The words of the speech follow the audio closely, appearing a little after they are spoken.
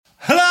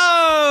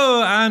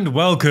and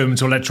welcome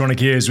to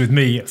Electronic Ears with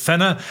me,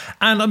 Fenner,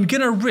 and I'm going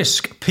to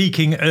risk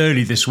peaking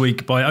early this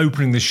week by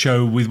opening the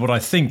show with what I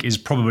think is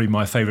probably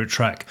my favourite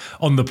track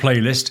on the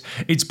playlist.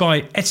 It's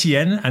by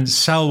Etienne and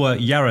Salwa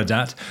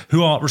Yaradat,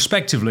 who are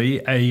respectively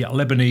a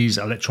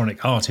Lebanese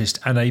electronic artist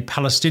and a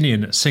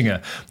Palestinian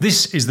singer.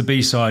 This is the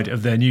B-side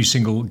of their new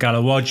single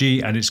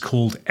Galawaji, and it's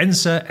called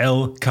Ensa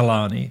El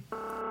Kalani.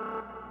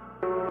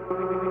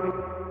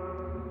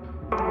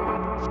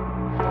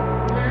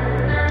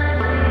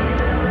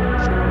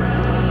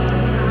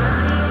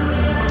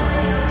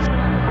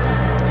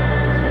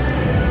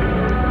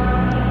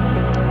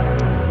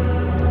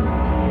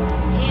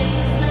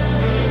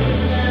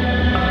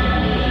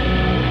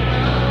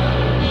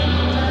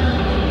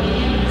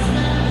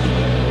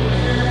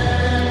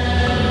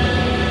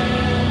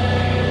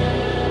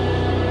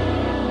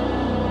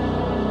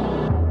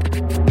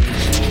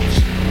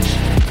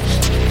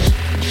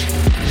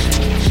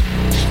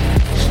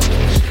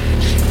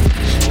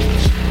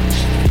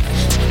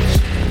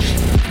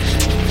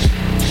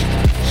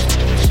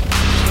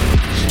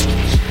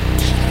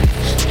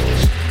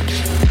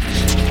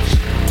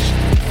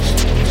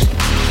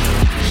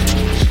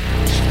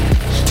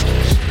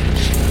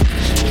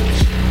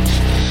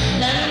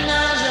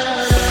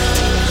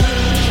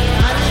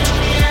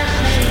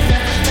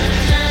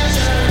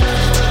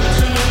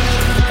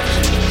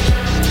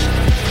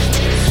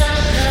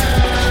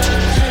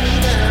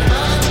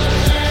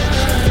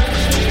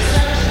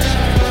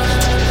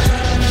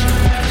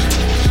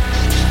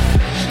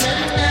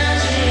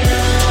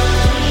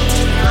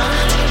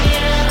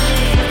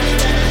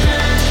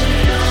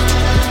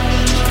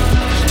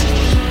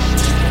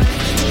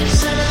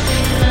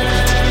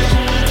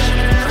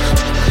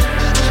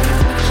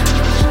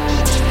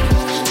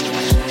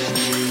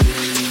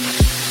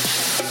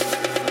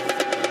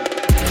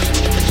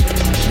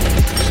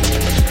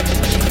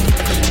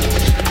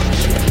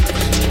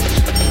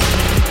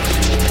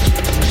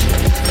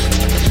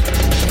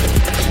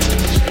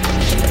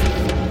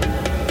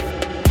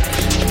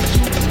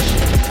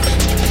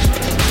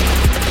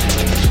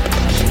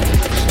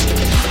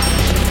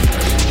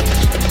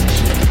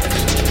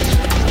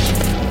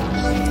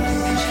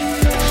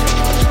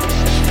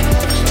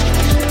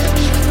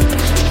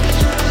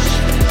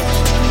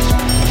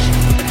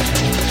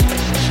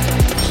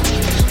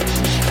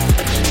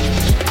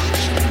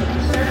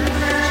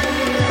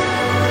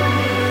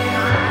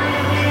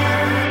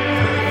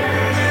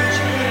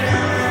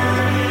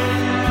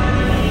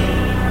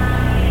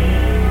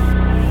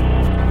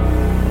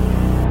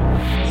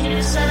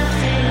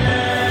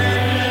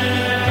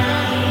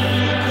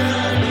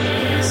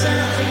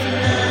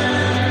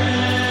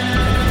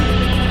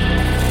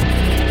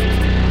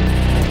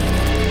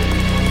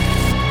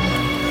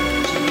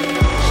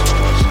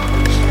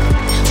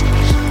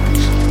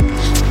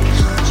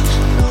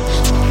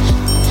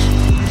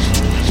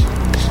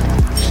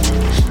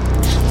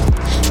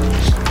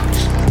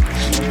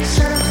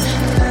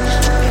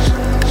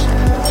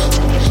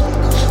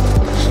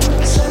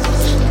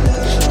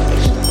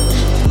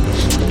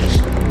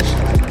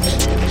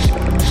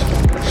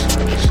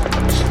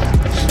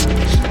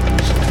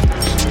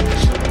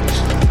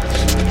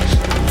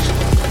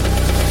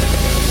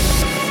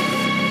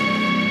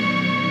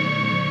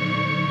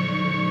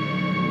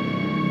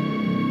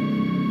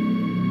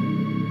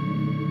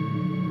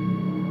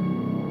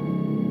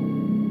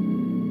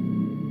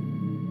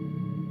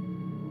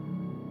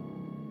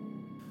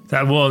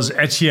 That was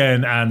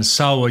Etienne and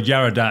Salwa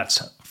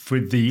Yaradat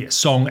with the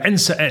song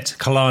Ensa Et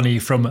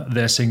Kalani from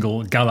their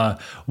single Gala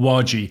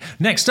Waji.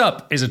 Next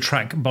up is a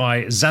track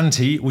by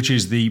Zanti, which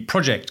is the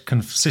project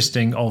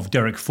consisting of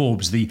Derek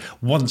Forbes, the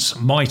once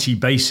mighty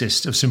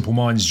bassist of Simple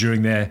Minds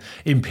during their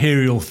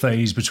imperial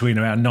phase between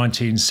around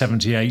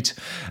 1978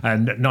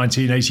 and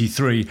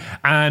 1983,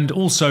 and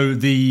also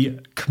the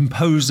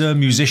composer,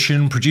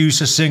 musician,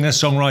 producer, singer,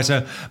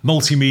 songwriter,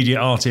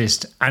 multimedia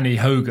artist Annie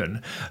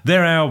Hogan.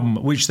 Their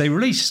album, which they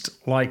released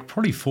like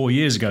probably 4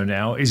 years ago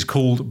now, is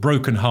called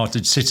Broken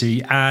Hearted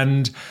City,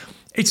 and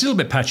it's a little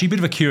bit patchy, bit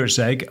of a curate's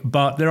egg,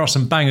 but there are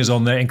some bangers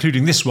on there,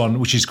 including this one,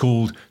 which is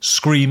called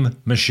Scream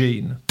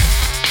Machine.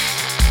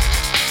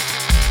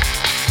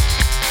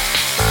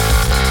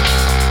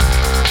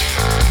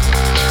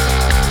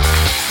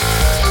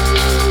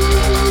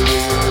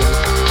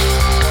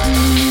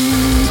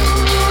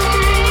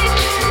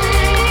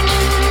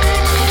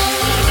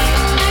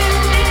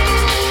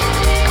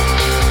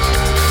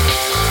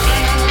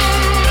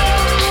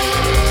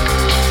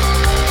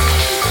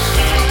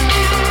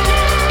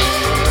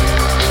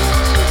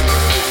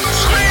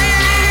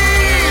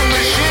 Scream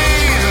machine,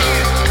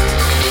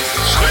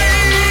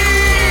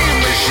 scream.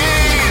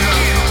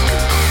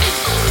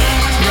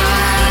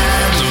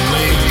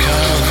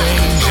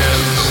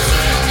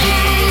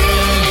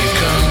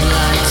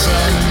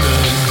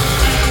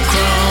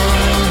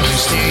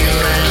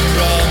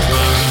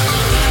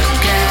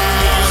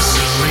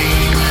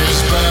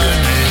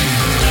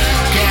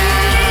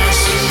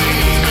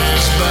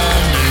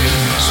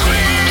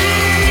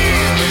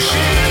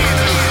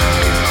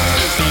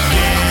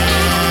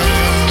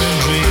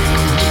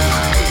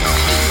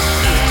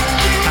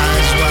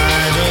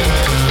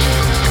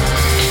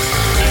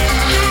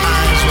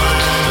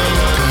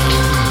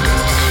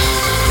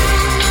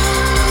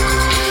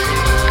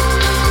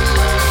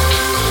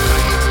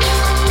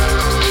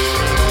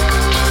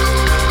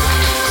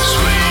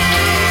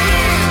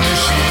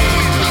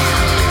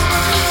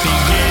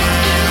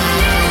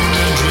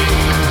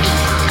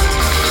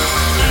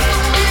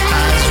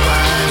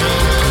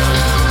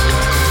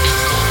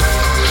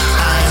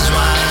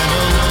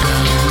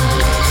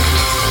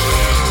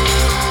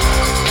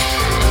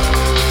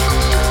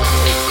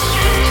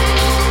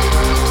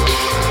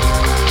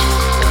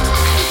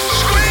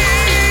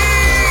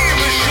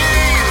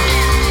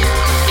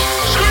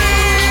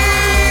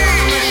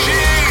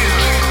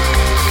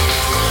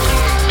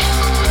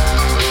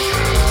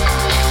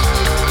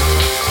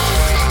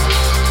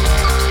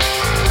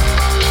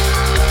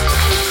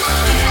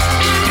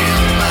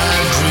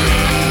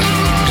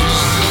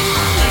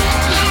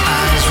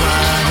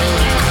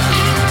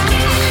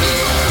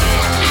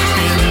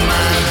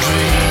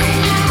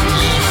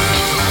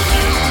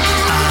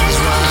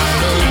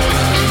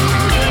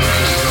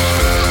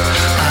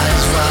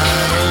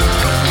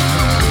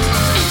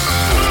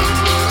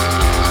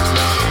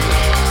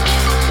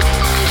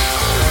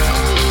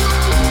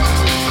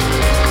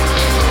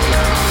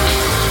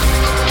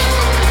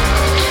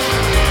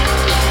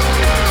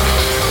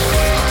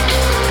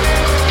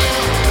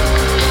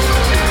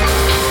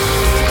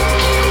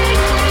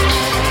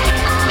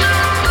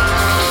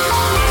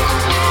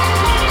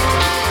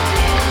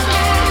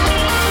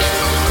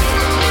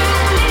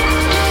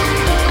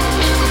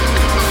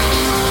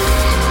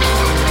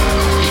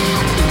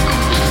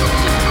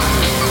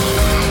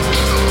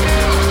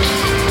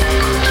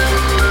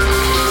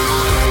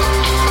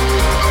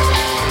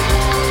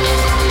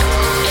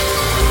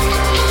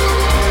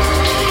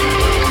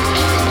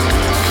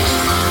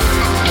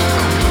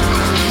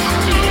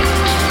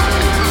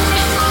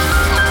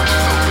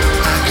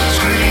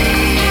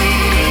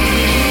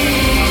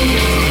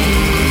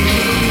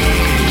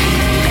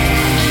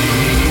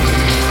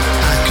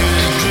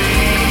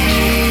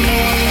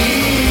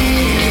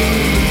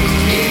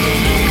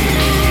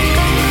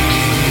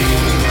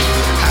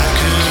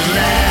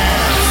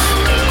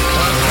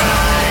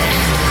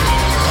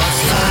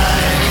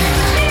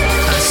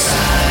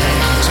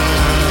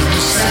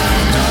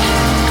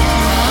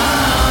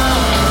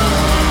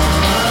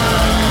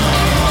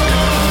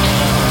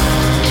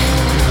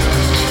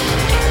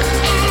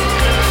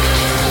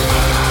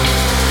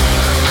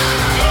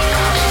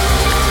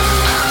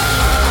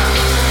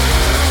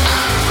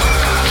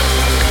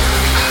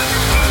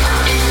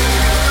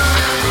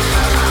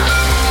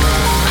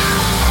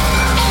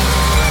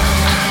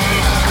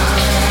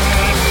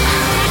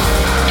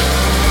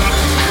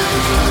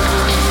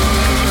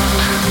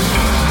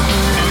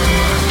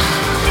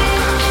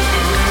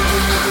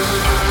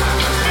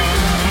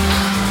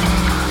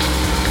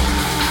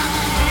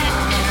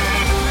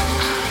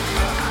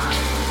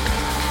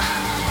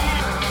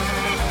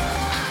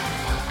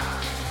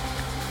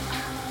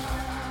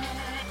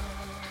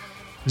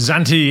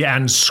 Zante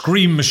and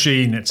Scream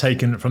Machine,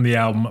 taken from the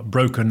album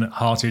Broken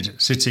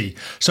Hearted City.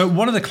 So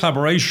one of the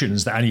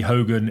collaborations that Annie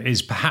Hogan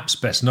is perhaps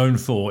best known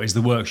for is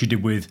the work she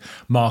did with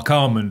Mark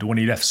Armand when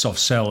he left Soft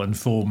Cell and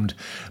formed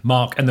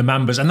Mark and the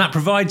Mambas. And that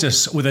provides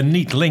us with a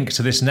neat link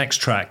to this next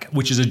track,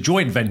 which is a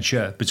joint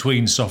venture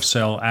between Soft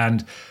Cell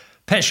and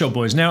Pet Shop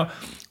Boys. Now,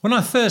 when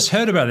I first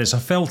heard about this, I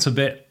felt a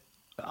bit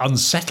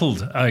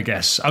unsettled, I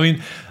guess. I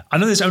mean, I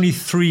know there's only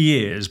 3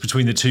 years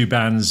between the two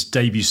bands'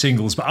 debut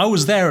singles, but I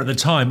was there at the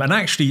time, and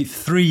actually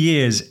 3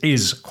 years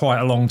is quite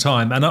a long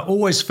time. And I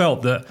always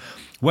felt that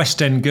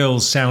West End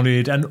Girls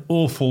sounded an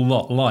awful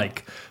lot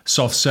like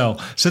Soft Cell.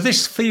 So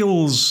this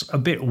feels a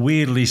bit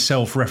weirdly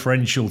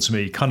self-referential to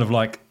me, kind of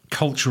like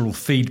cultural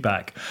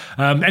feedback.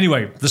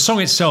 Anyway, the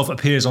song itself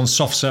appears on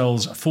Soft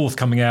Cell's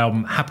forthcoming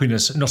album,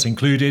 Happiness Not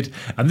Included,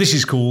 and this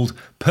is called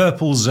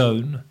Purple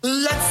Zone.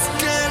 Let's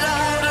get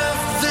out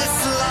of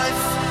this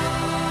life.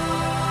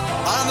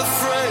 I'm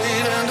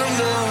afraid and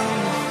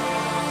alone,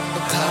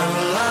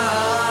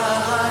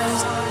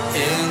 paralyzed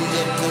in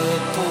the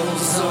purple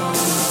zone.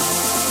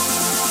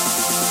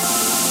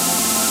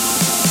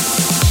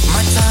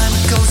 My time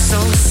goes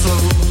so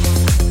slow,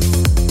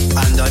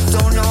 and I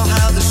don't know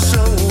how the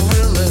show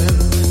will end.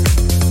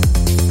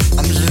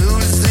 I'm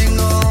losing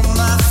all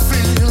my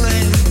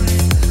feeling,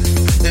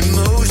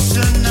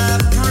 emotion I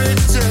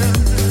pretend.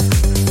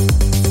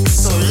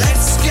 So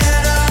let's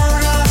get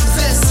out of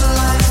this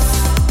life.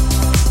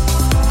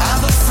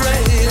 I'm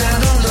afraid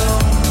and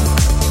alone,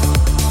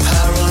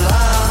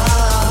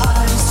 paralyzed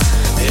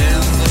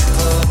in the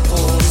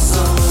purple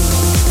zone.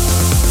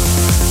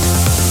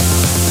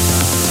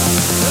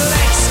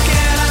 Let's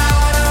get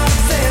out of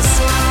this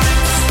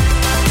life.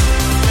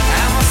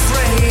 I'm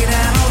afraid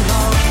and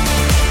alone,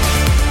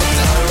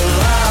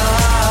 paralyzed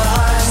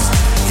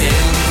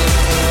in the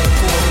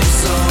purple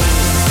zone.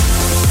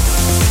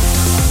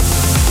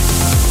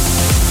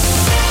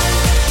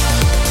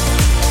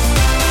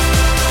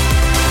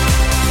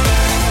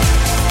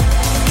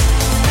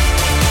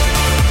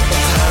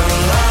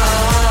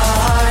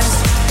 Paralyzed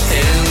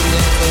in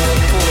the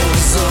purple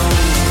zone.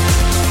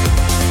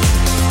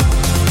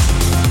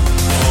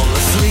 All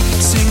the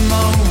fleeting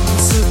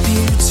moments of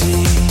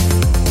beauty,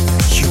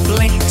 you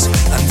blinked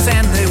and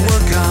then they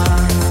were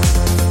gone.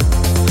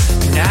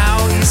 Now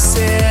you're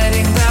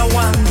sitting there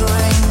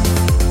wondering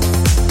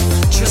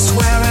just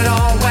where it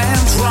all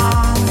went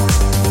wrong.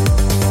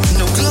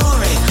 No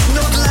glory,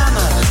 no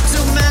glamour,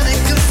 too many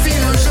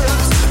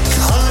confusions,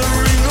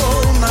 coloring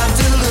all my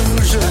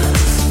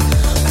delusions.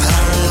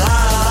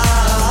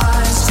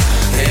 Paralyzed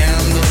in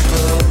the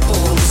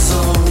purple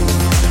zone.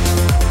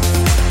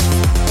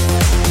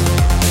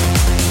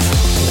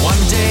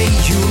 One day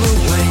you'll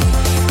awake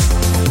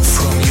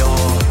from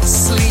your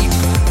sleep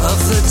of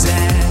the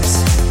dead.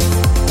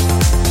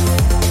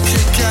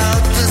 Kick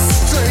out the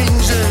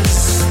strangers,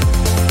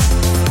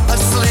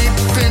 asleep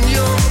in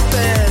your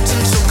bed,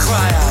 and you'll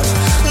cry out,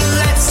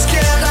 let's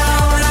get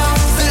out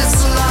of this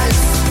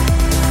life.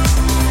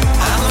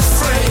 I'm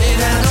afraid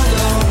and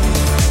alone,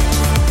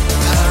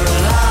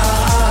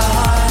 paralyzed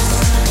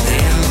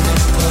in the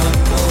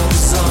purple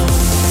zone.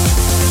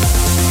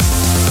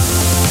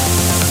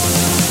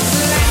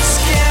 Let's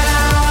get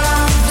out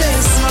of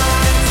this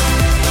life.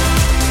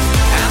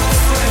 I'm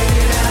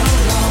afraid and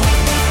alone,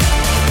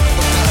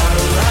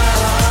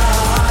 paralyzed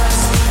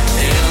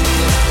in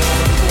the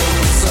purple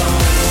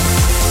zone.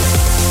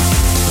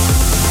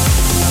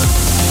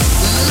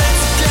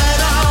 Let's get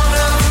out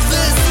of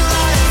this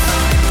life.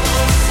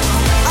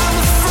 I'm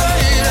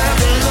afraid and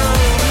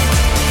alone,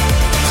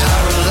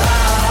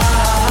 paralyzed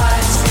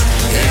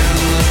in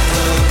the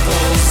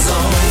purple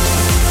zone.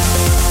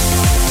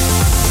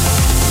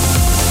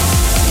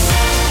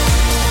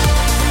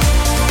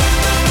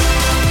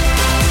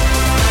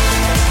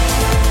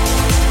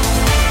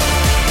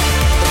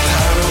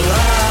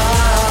 Paralyzed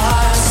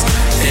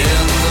in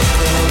the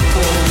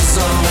purple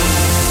zone.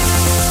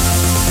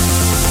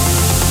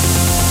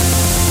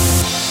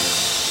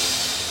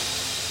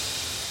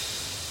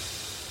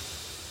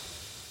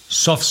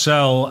 Soft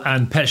Cell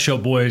and Pet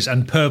Shop Boys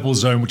and Purple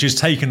Zone, which is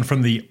taken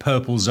from the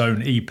Purple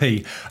Zone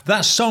EP.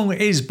 That song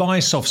is by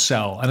Soft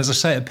Cell, and as I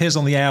say, it appears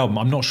on the album.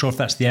 I'm not sure if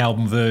that's the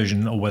album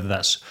version or whether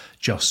that's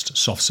just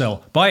Soft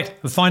Cell. Buy it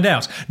and find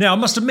out. Now, I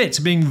must admit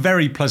to being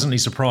very pleasantly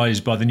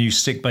surprised by the new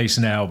Stick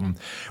Basin album,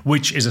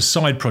 which is a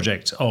side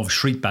project of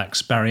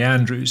Shriekback's Barry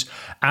Andrews.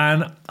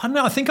 And I don't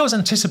know, I think I was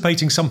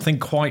anticipating something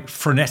quite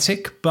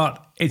frenetic,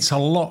 but it's a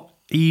lot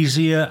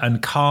easier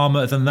and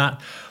calmer than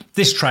that.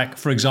 This track,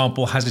 for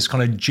example, has this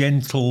kind of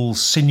gentle,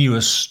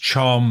 sinuous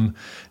charm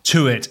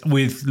to it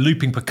with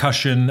looping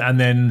percussion and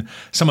then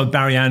some of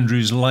Barry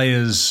Andrews'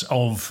 layers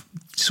of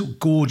sort of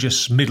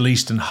gorgeous Middle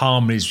Eastern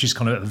harmonies, just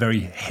kind of a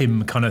very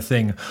hymn kind of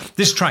thing.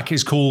 This track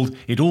is called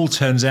It All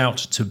Turns Out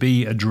to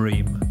Be a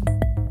Dream.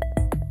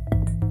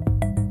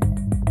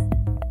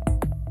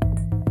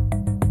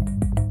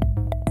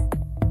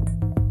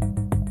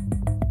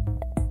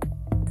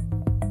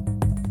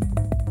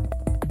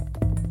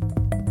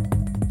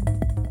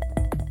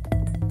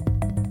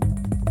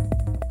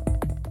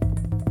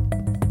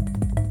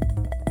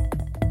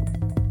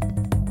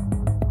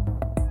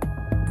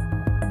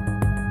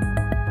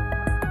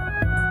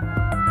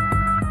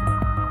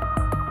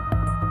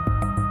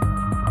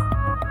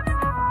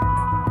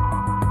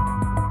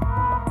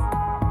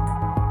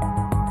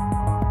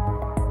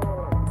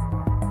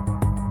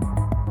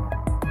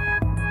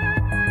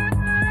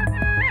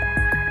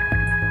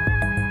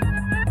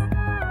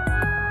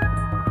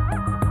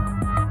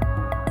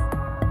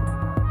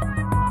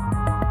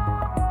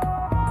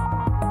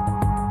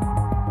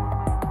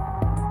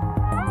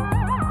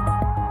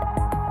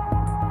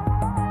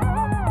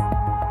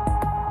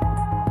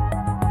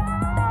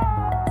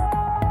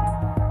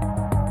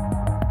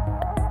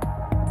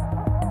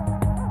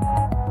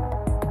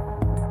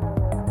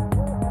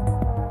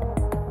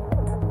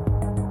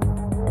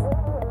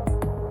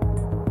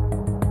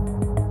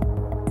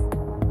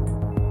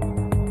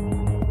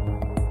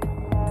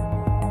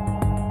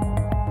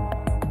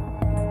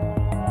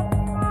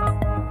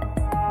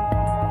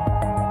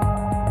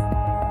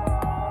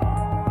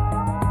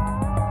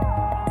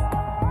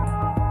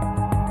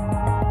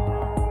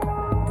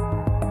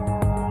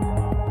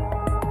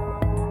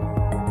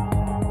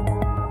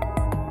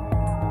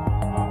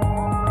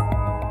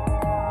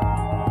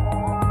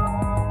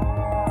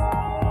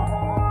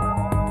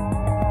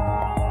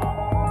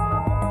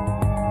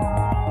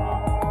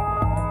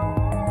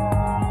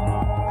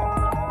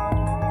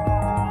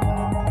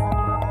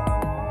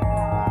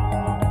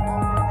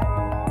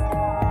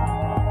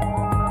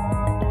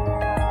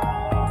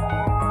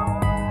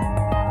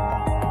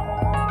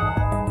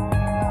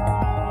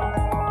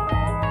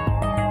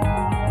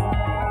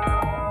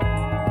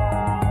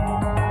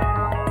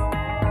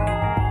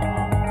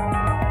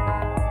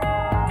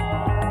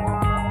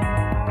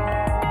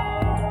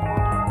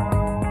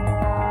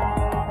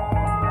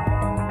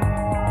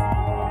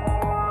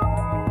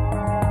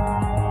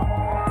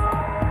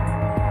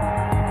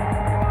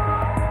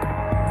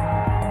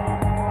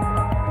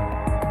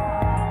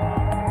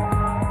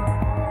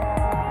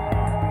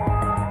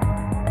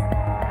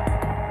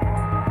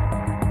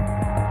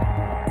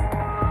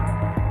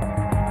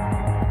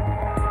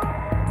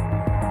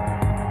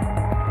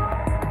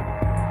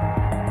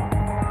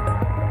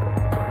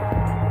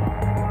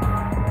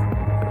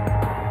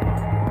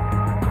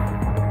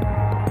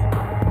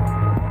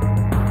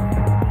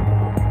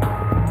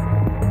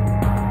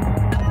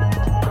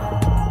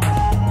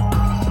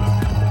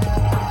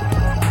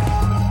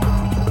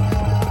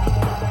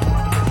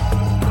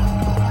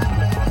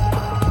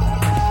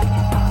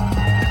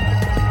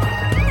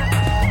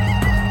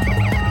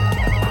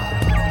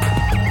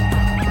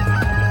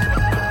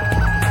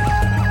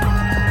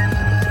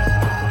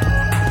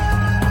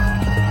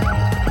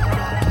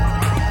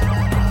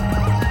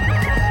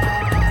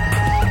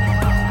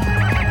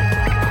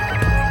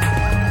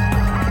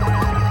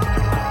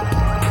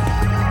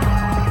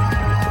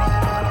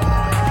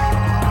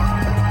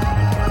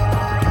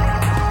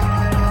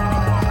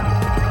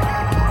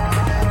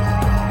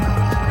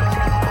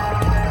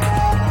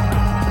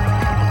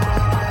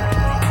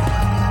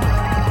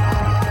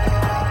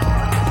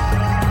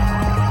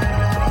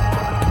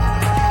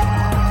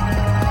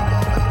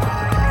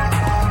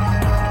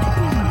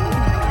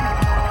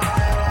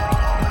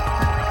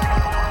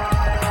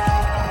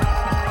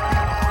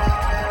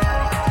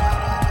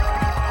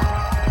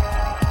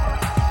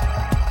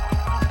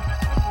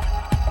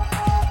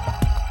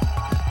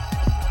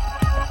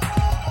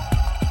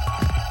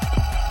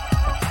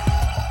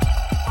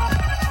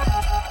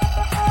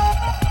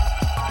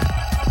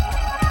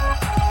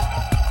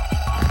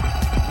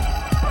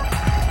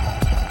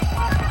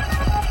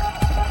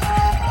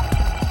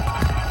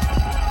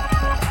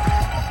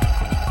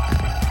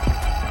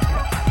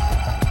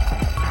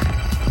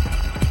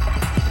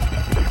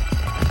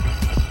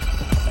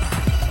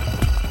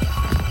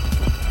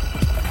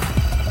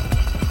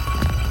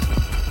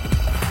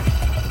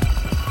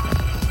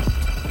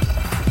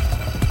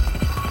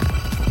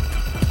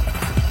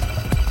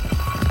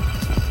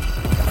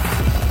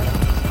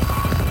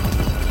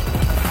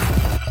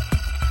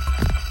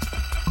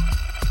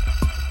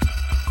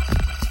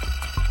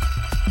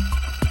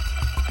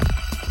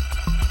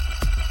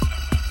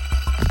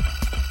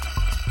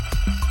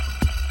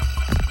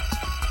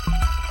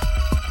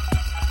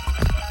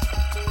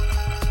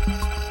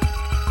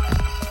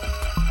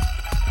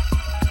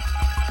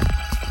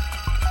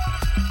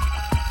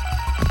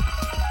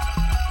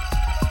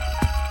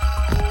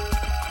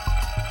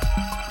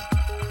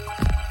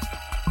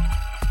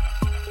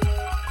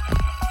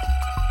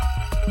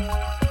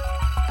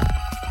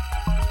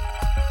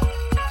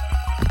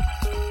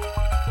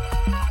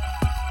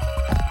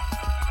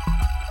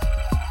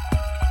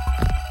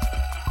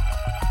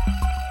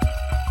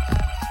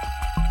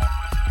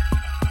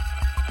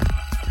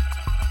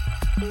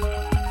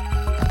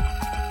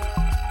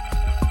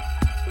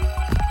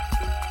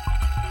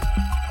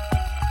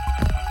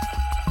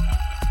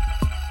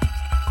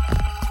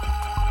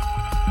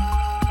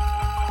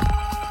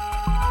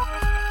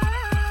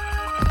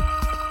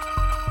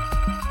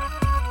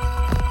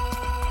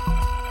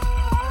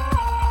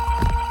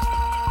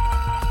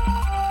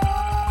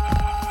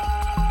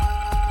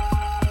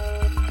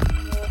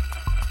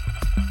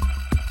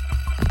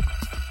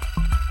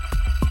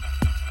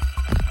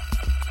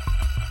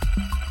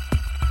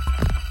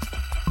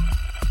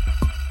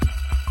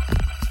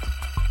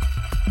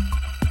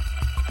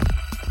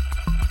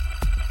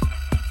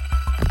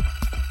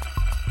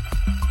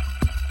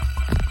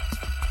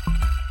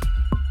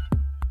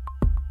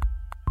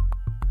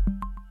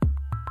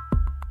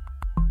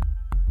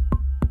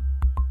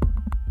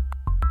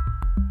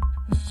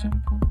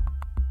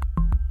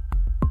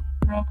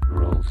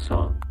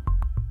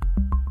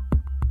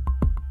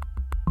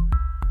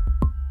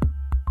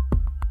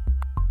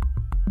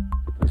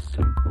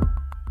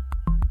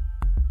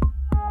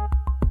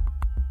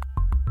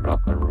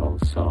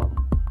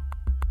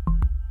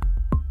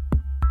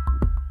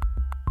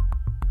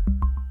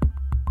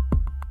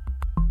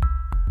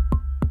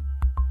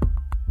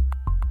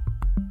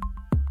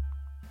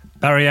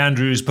 Barry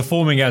Andrews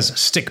performing as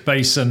Stick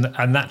Basin,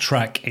 and that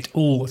track, It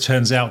All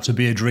Turns Out to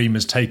Be a Dream,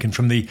 is taken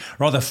from the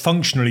rather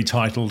functionally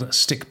titled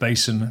Stick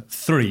Basin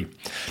 3.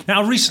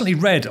 Now, I recently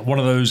read one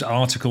of those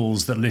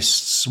articles that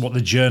lists what the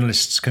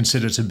journalists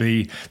consider to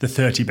be the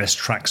 30 best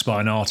tracks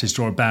by an artist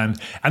or a band,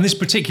 and this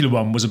particular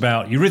one was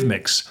about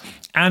Eurythmics.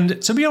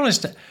 And to be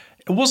honest,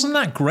 it wasn't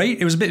that great.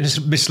 It was a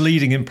bit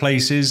misleading in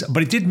places,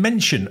 but it did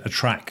mention a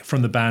track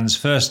from the band's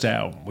first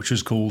album, which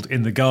was called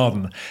In the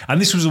Garden.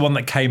 And this was the one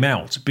that came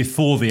out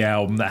before the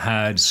album that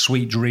had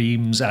Sweet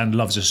Dreams and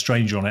Love's a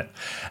Stranger on it.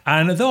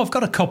 And though I've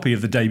got a copy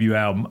of the debut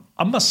album,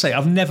 I must say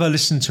I've never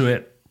listened to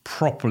it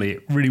properly.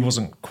 It really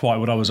wasn't quite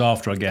what I was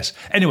after, I guess.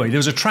 Anyway, there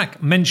was a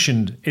track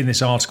mentioned in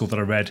this article that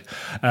I read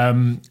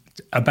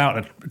about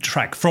a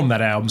track from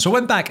that album. So I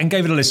went back and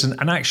gave it a listen,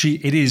 and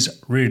actually it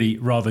is really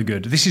rather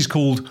good. This is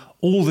called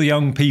All the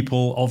Young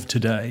People of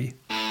Today.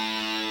 Oh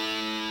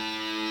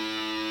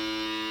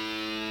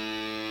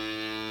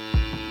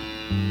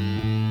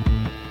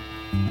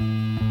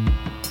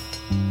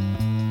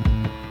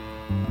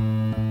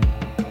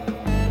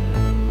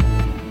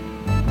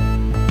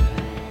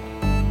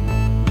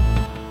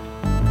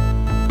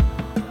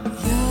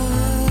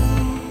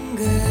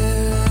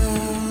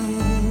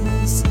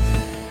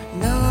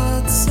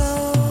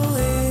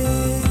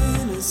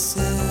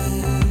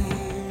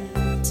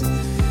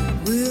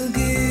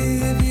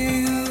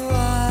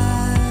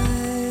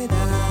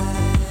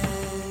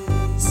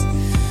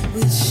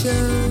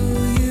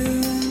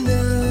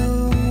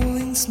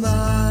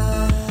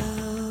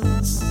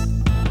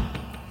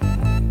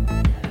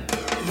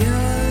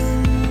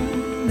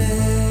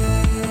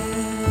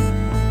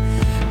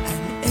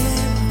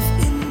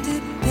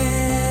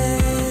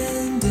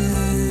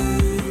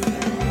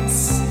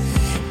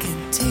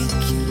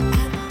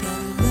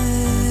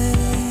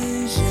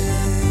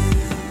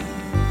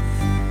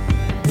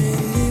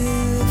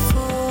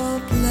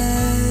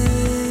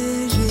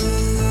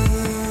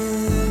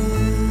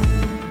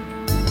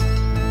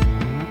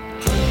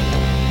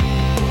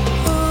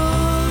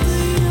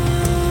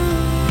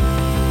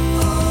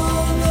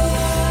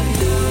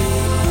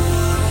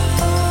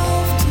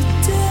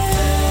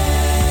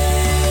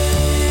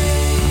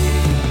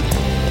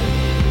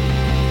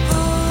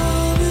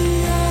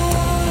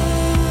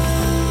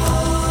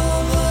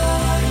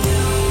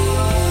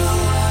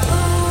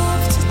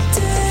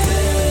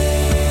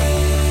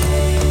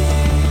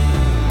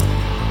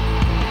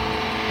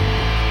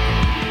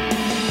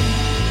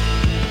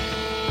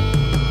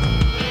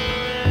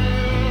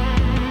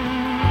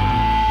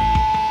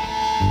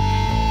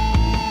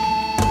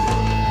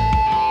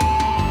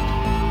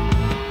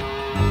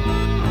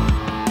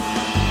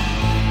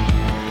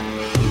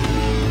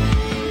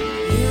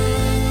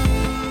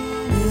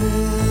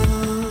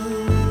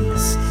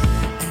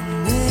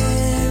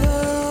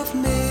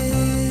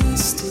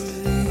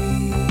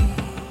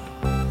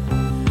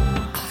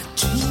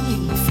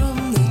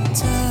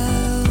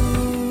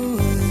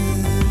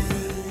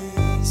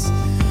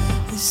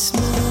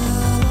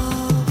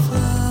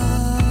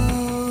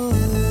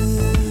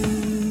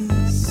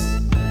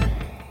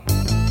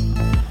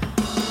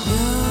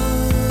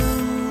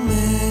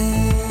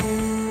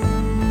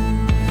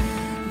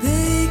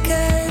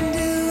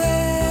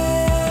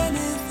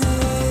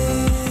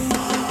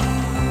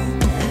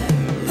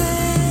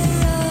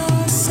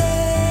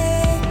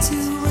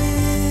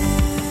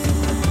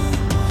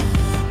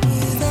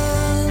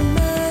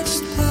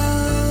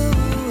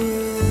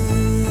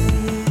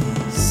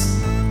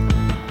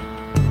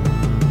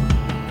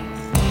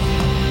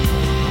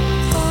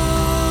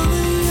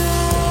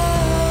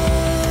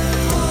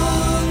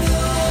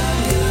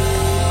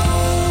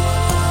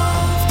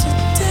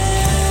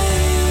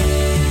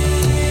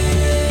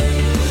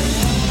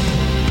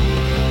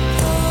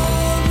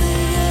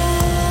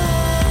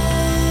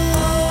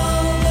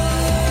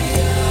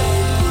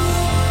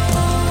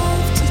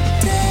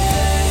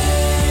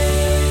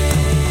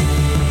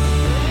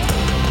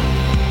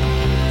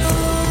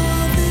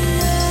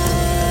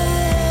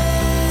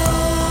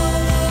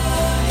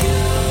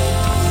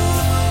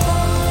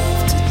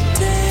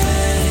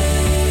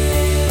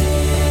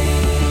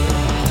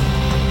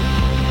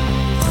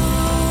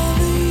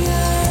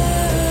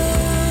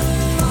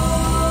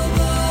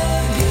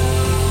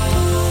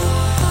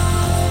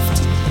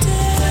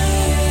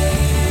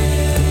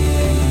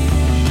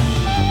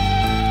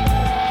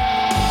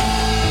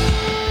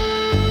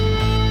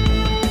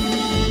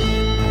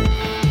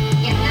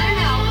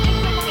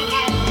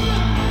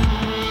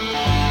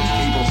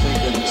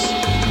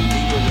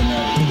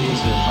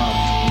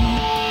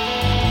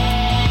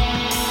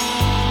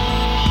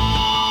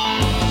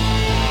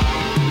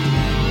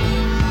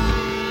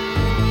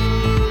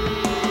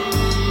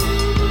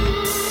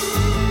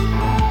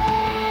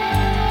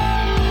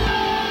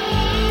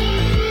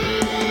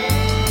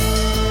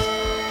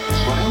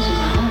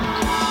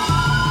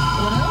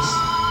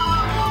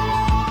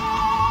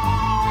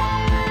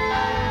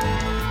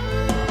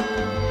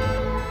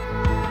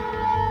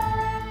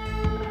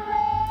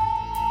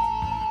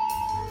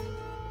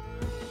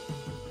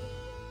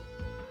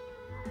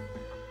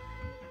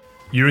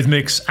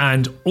Eurythmics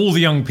and All the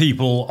Young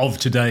People of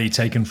Today,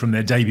 taken from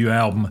their debut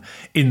album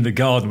In the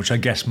Garden, which I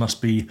guess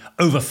must be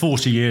over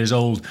 40 years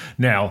old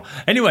now.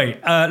 Anyway,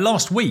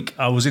 last week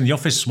I was in the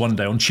office one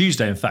day, on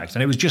Tuesday in fact,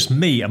 and it was just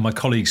me and my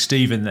colleague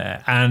Steve in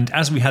there. And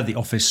as we had the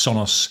office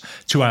Sonos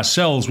to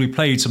ourselves, we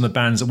played some of the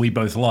bands that we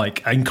both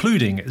like,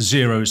 including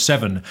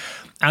 07.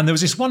 And there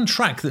was this one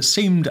track that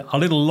seemed a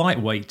little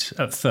lightweight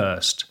at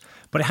first,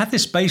 but it had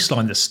this bass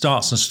line that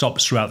starts and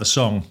stops throughout the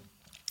song.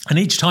 And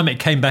each time it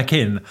came back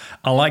in,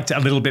 I liked it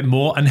a little bit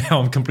more, and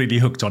now I'm completely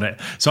hooked on it.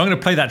 So I'm going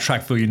to play that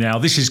track for you now.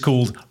 This is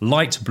called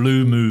Light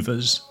Blue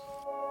Movers.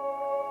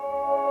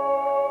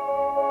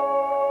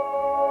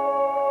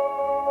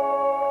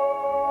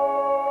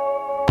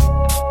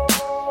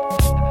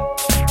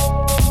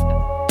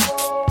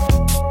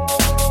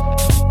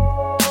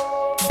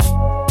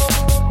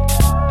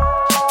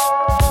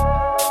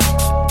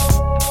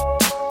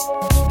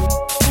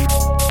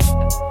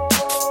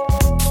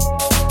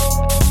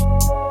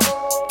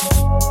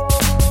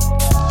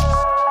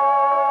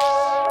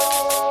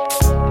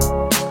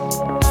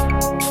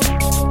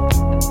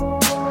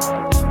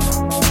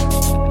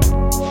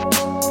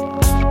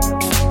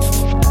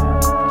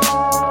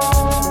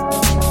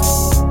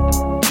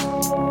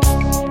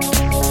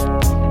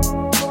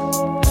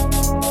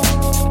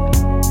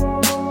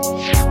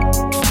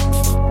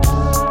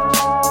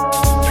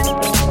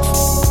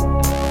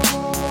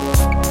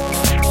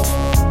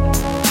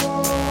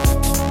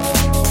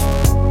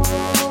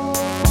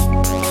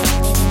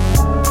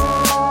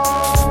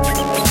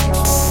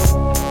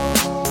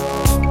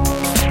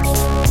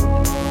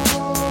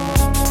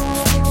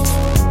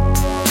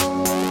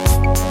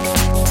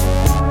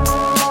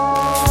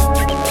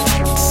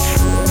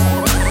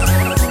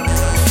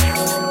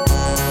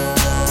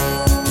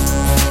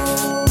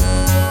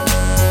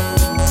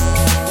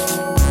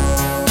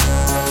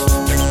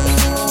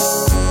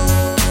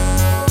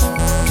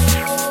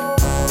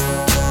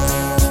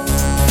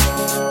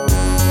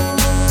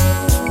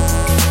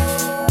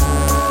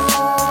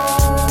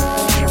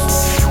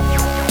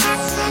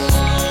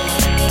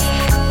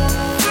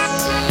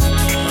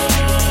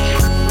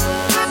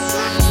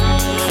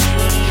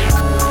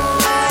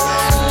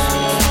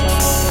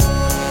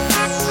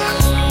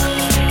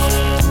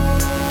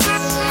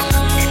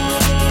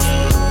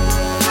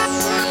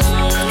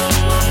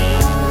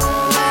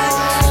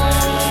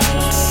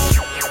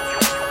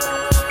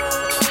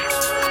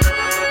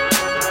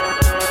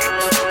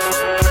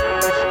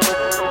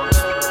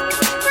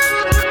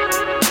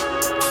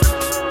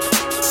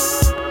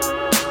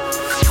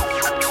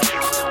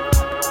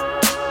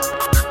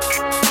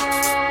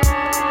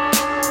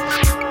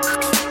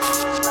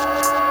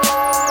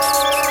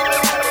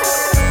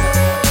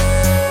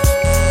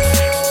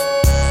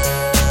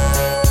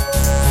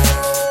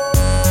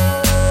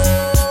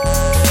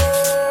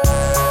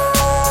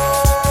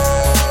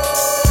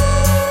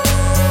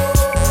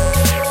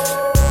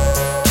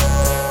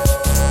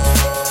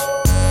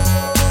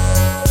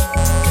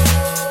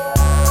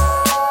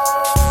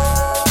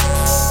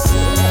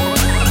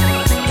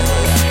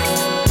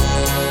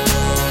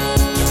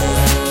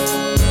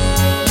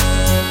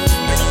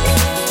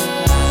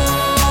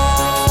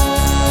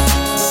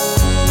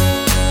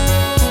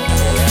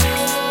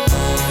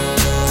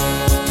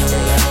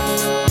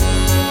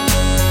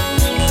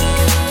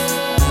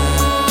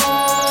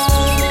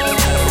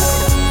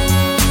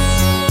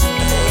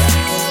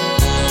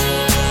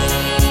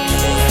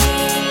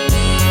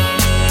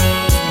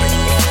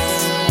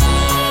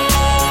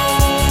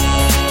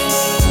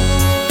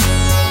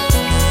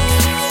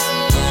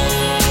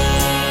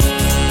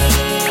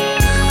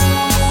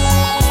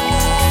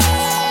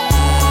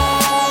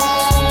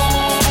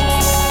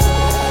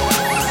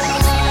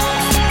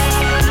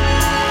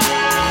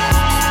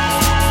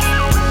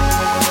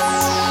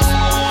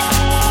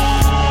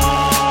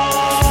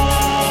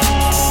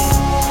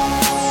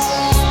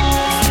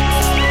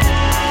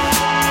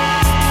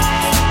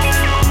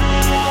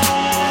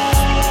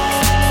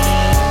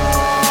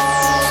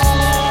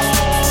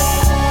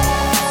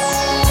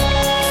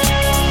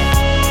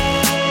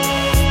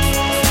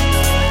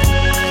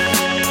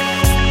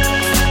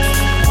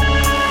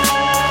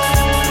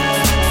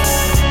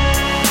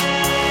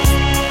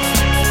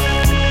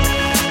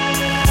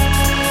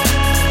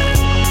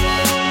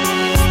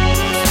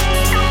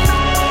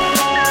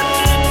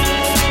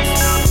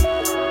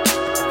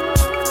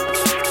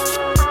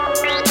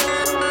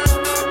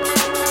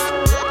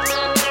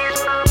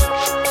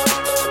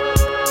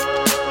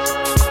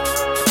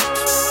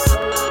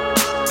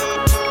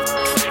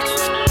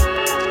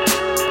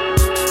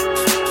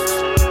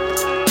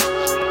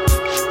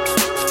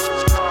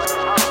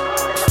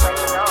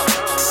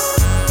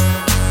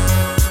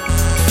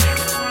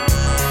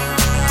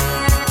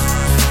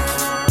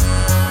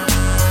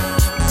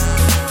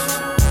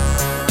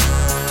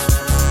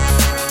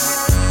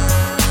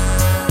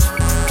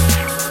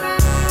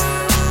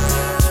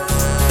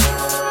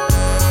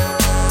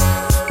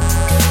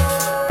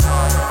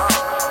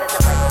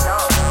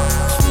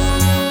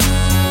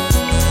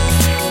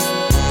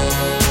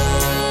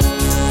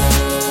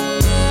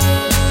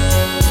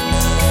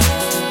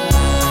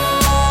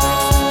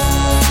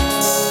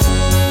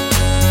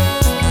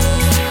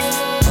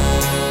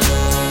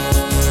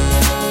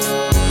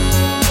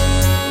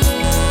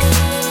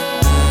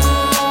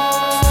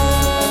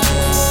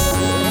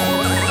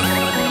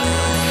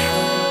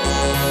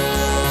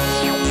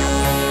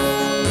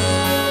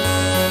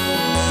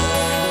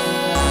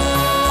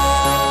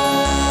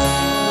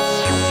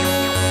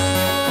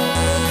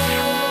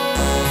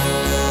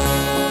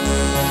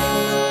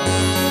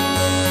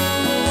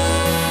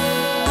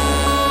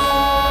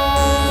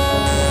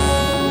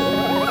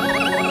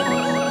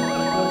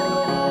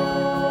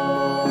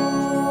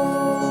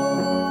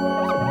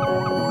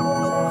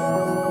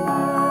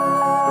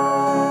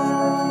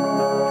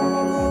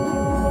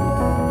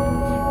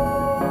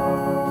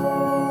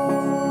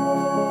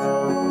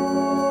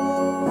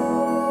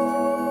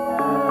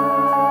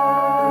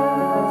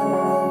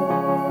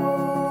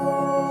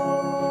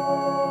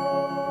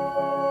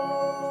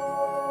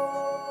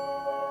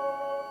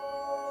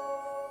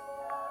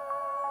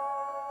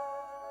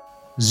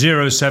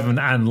 07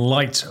 and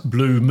Light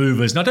Blue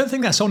Movers. And I don't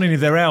think that's on any of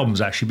their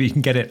albums, actually, but you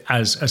can get it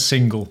as a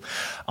single.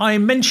 I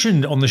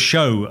mentioned on the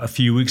show a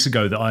few weeks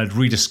ago that I had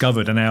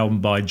rediscovered an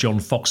album by John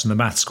Fox and the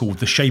Maths called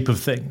The Shape of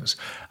Things,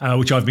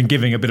 which I've been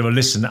giving a bit of a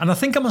listen. And I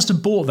think I must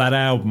have bought that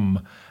album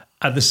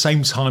at the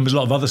same time as a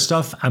lot of other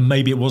stuff, and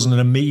maybe it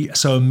wasn't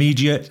so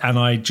immediate, and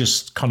I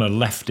just kind of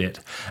left it.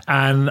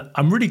 And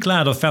I'm really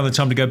glad I found the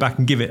time to go back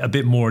and give it a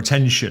bit more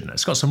attention.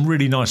 It's got some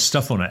really nice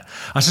stuff on it.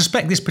 I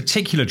suspect this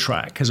particular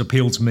track has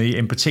appealed to me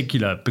in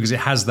particular because it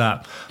has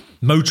that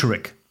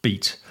motoric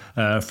beat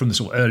from the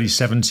sort of early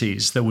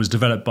 70s that was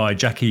developed by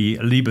Jackie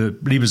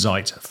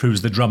Lieberzeit, who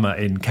was the drummer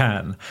in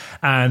Can.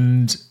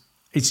 And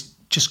it's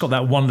just got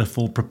that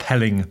wonderful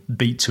propelling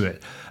beat to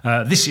it.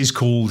 This is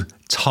called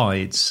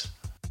Tides.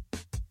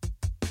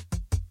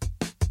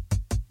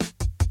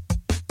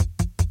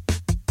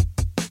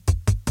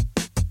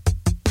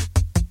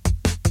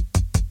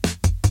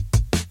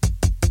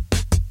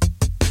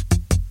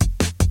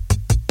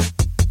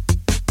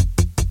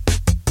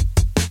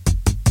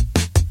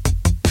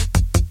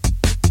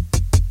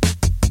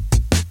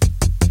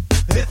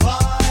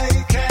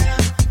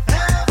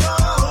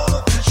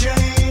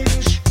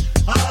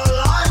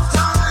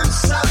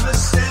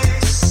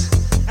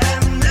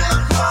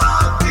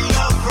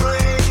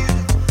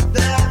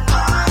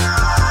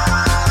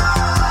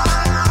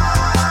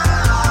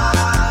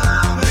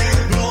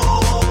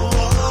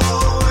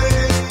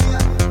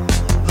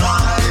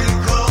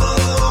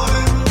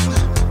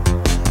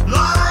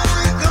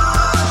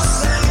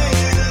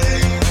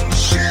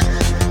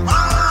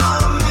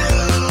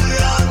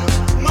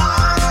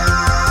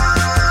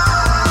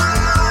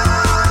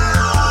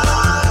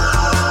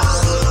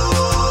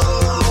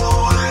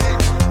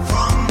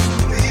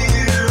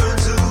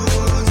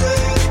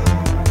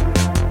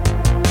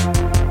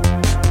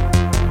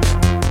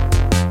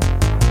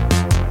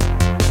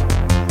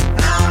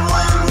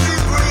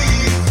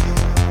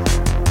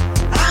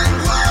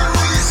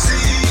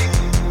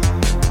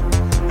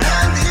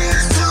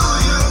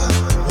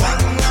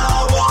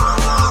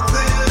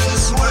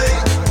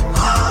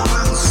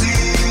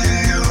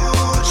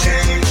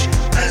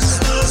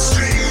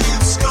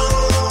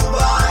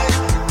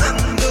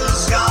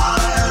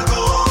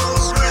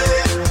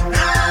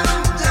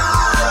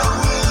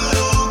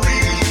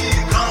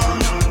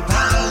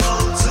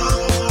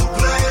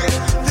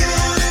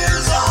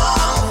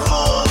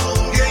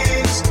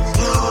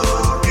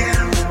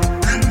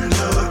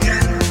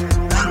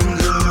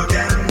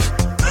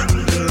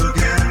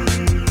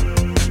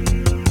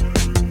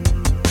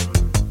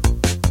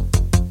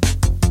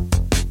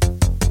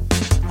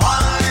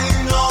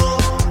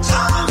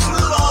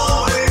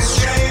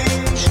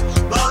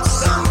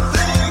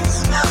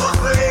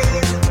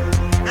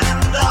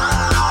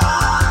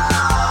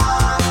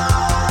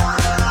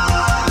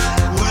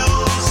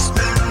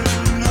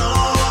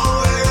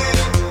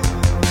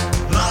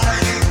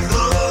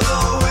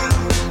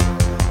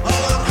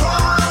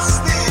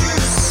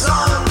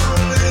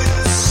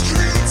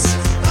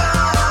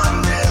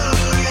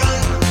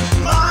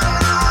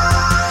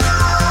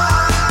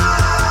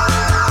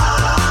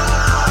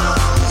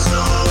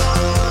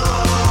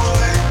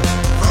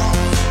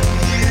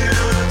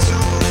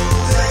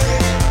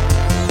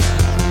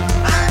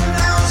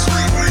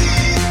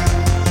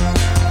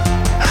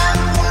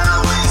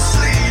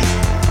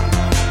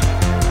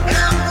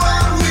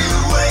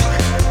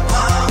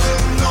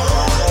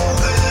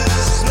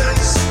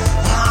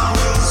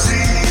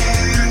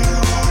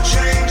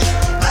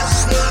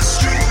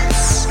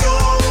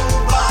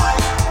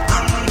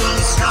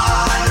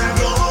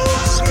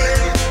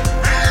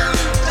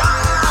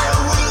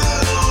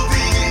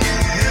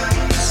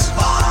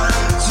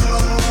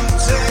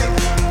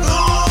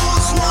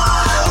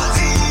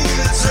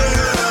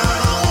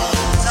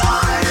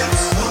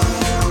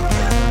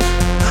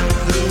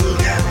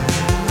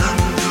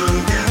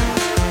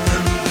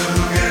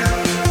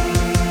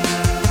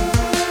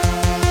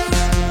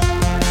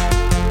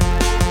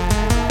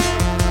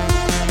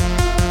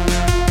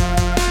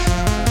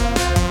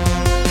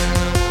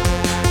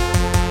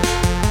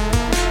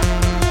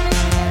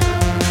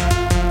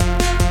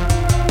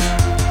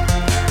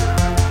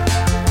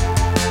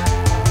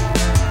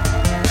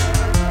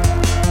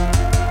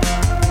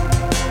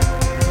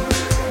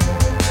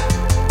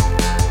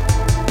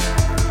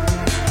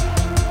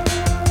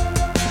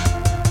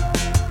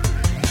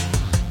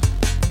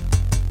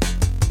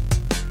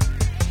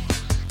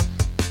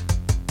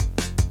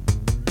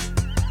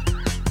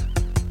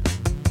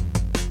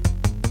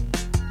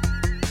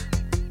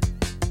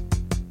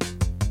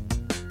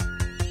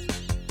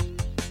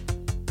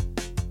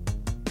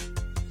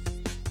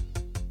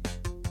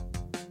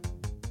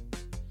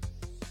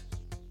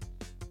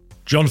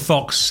 John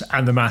Fox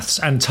and the Maths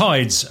and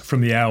Tides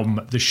from the album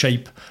The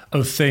Shape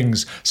of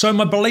Things. So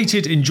my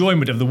belated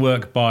enjoyment of the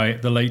work by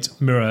the late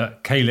Mira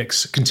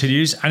Kalix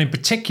continues, and in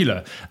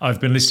particular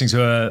I've been listening to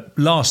her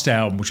last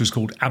album, which was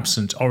called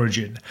Absent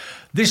Origin.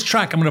 This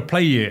track I'm going to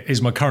play you is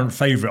my current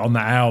favourite on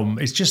that album.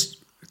 It's just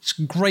It's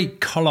a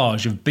great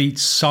collage of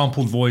beats,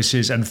 sampled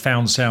voices and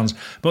found sounds,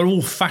 but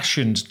all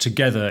fashioned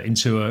together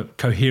into a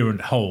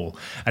coherent whole.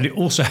 And it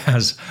also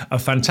has a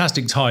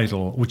fantastic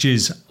title, which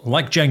is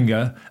Like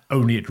Jenga,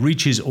 only it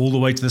reaches all the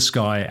way to the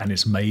sky and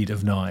it's made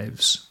of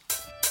knives.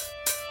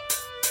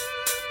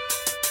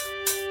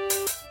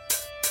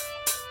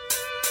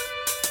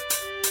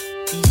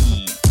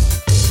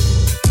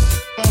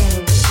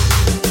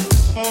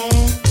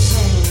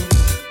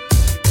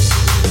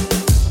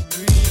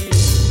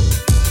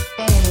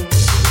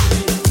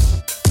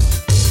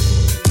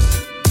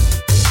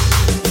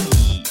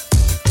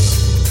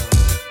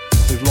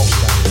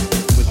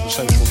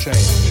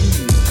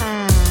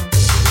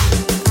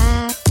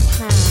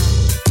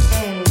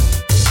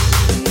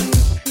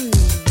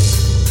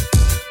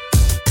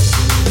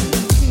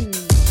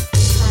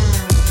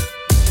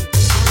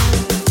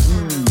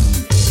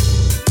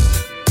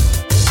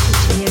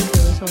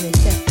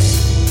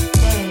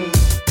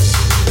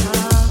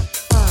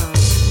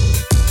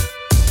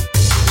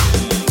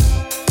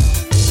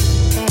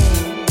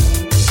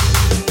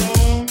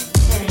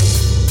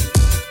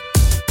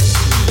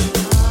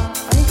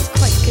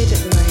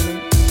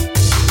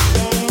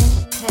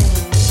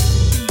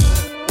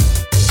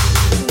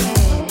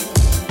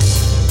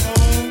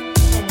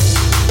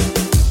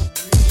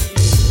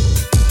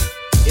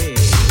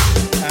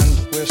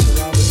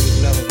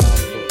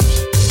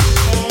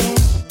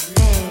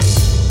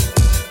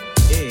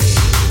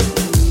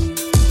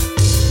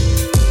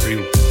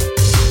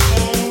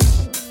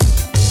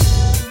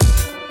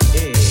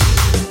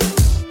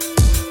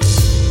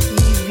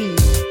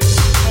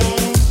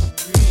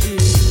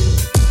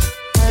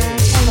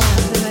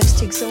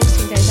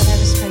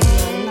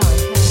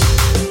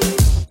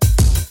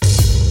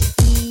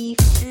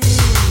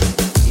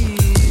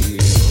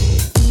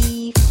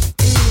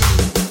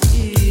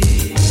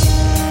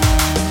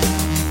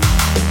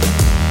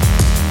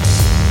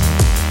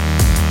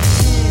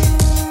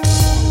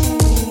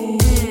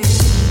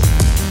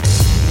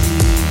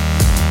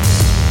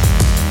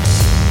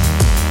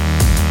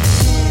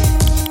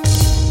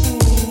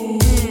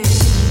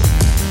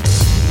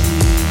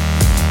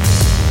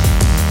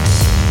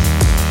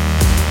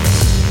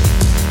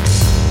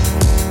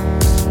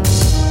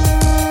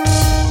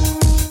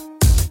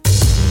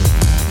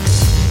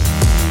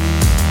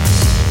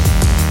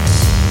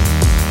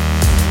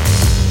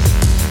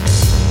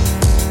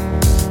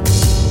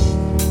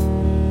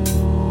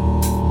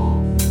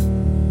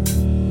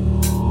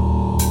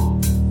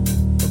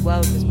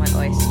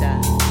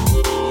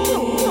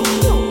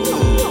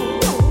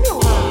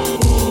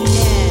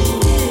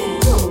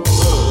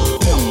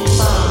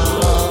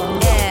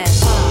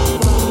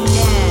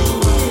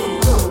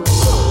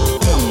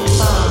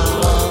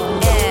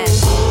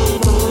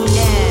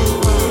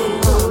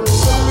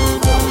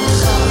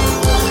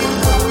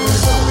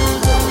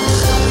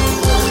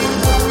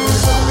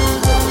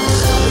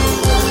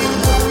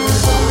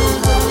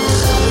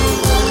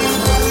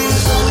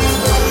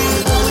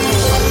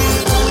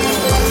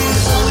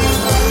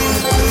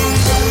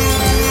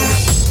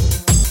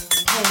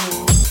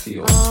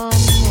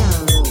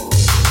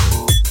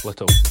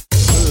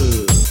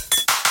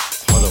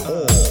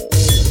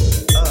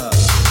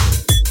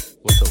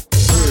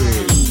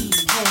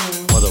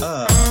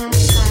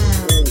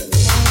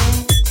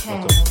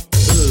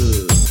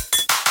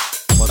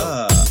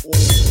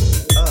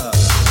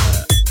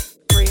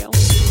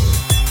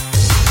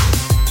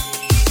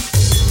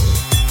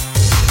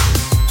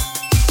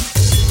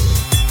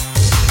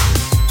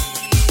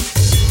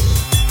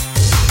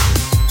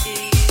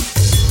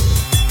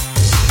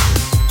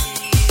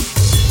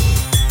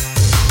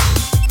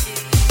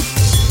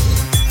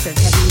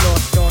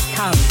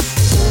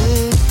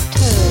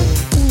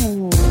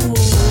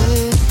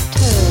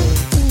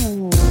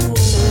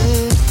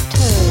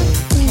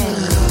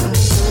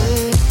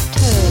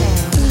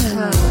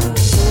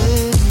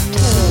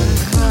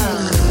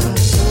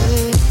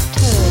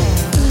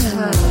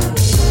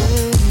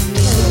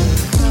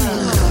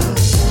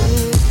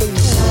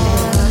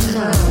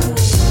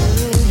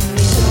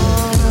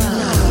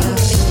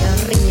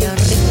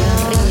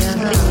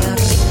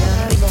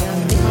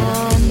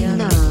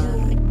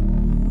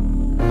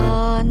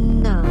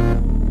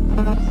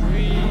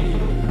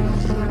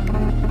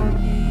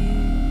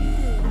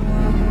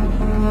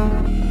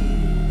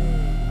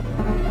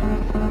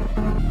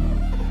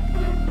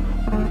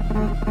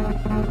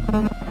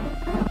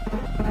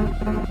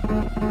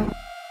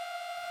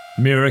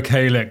 Mira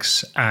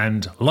Calyx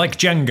and Like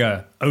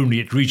Jenga, only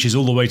it reaches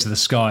all the way to the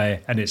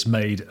sky and it's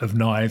made of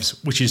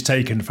knives, which is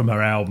taken from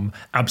her album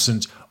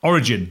Absent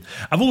Origin.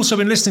 I've also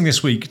been listening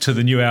this week to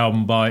the new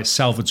album by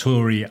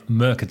Salvatore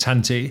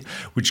Mercatanti,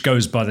 which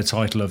goes by the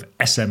title of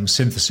SM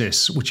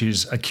Synthesis, which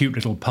is a cute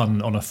little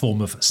pun on a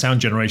form of sound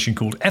generation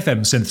called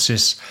FM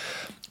synthesis.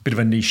 Bit of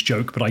a niche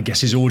joke, but I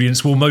guess his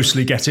audience will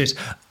mostly get it.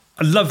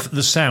 I love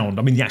the sound,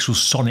 I mean the actual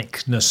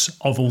sonicness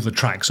of all the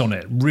tracks on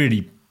it.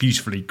 Really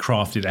beautifully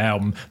crafted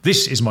album.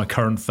 This is my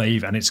current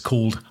fave and it's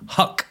called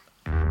Huck.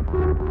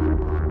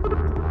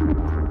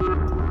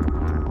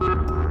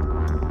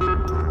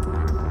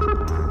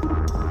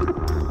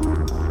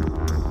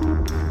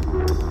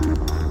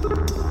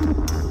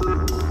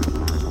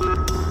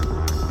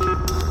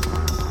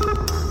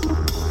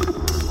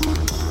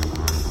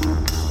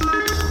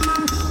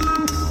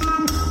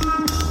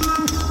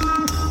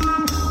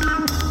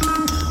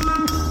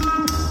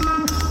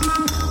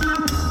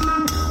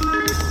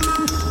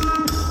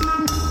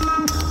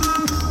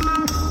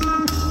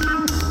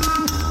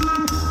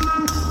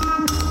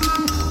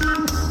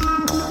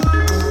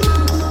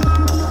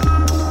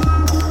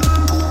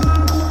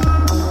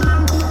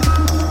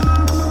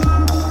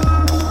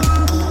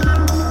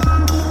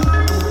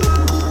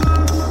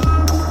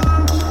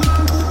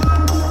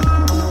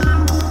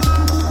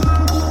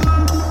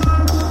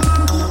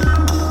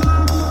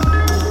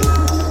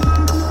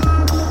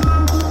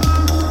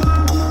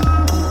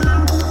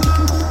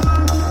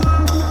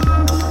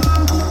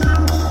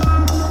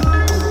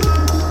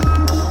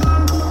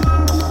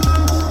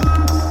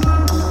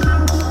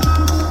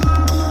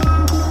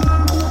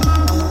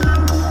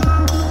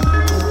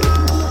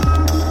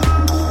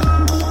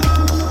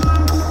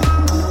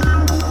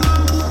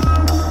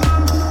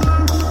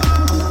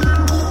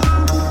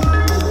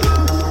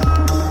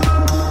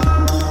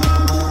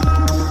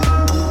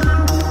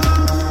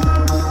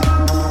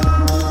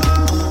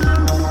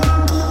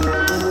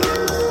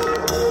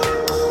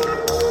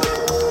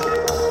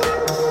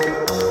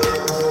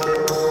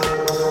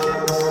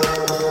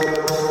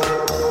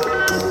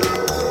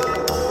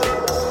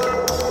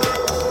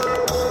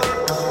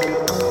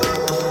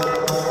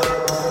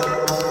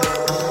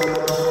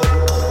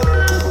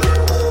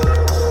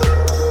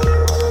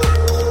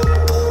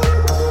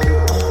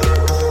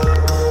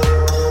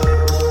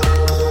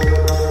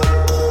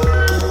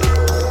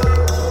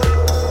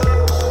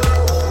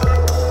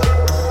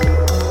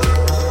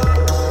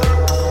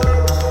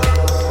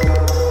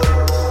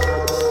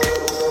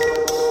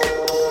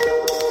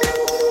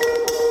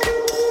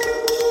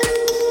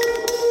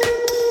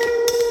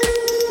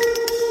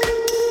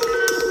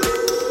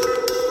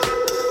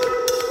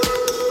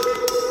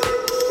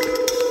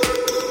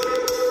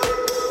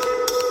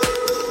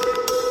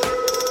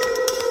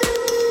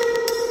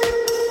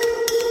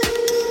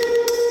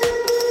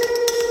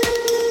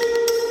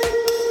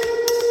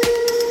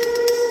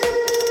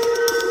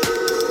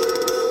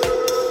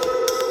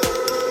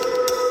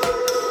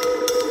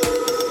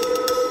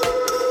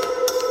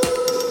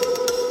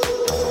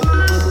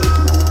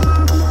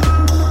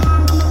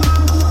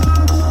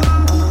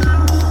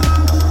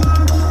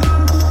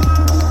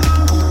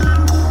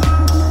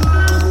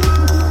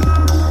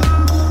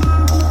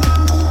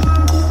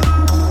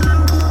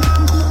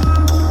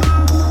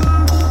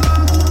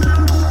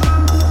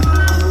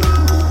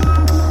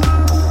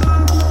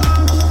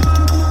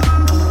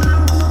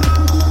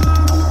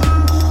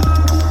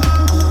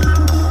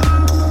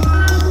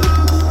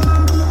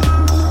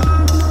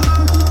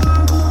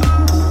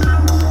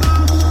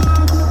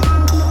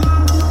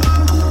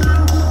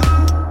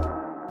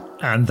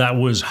 And that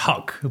was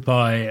Huck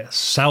by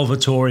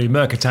Salvatore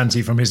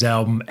Mercatanti from his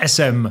album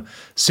SM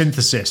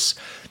Synthesis.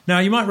 Now,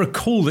 you might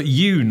recall that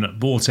Yoon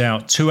brought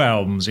out 2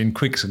 albums in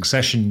quick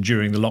succession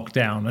during the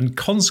lockdown, and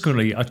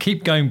consequently, I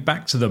keep going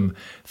back to them,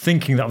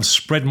 thinking that I've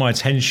spread my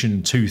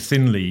attention too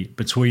thinly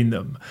between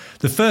them.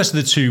 The first of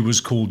the 2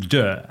 was called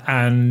Dirt,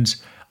 and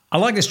I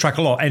like this track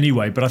a lot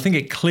anyway, but I think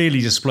it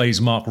clearly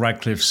displays Mark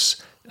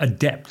Radcliffe's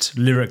adept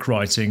lyric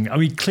writing. I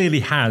mean, he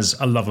clearly has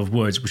a love of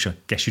words, which I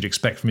guess you'd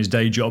expect from his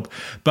day job,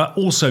 but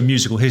also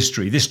musical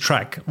history. This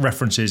track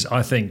references,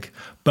 I think,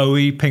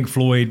 Bowie, Pink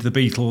Floyd, the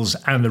Beatles,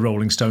 and the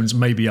Rolling Stones,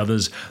 maybe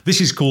others.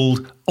 This is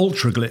called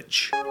Ultra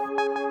Glitch.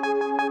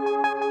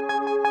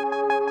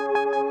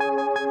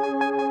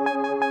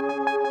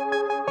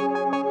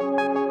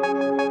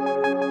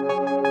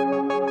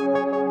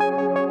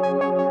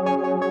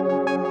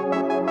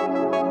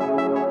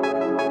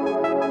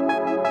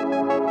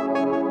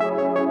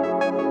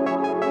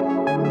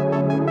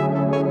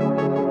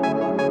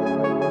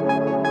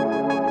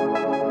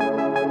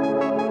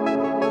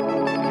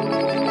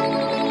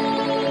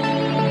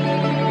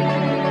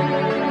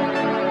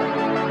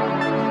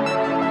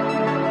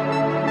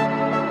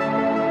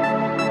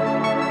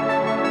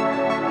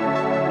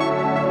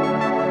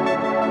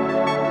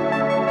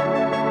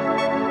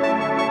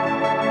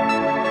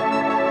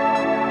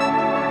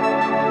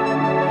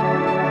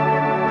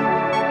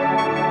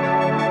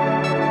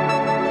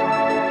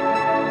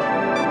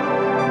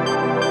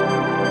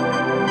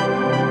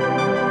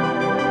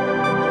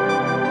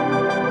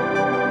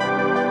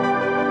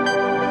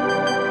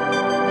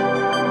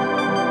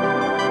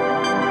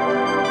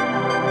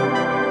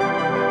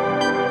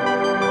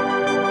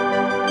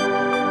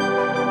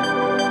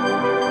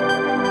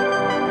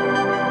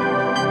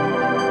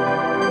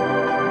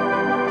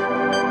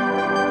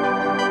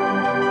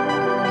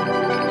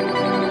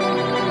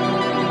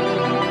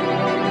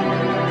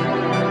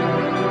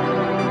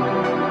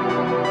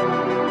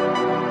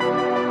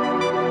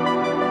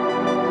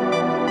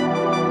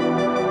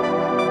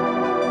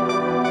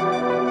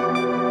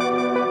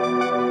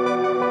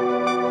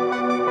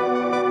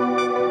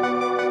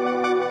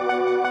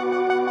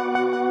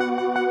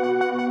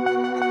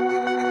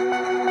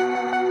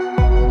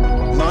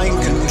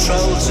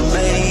 To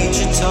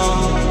Major Tom,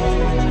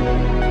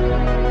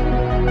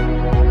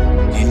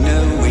 you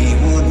know we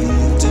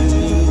wouldn't do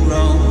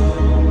wrong.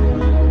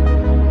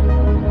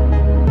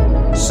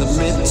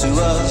 Submit to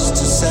us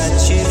to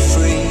set you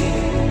free,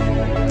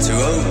 to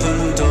open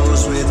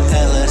doors with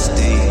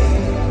LSD.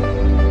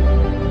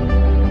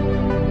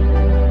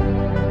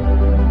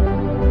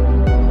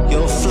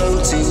 You're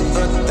floating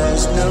but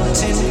there's no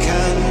tin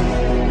can.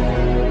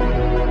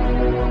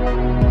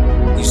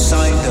 You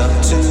signed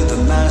up to the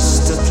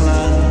master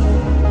plan.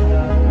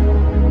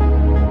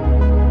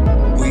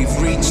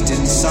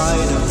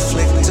 Inside and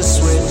flicked a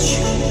switch.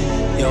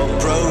 You're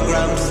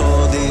programmed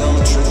for the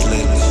ultra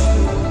glitch.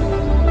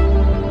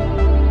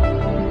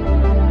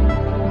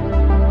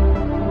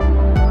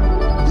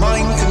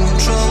 Mind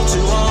control to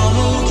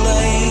Arnold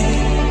Lane.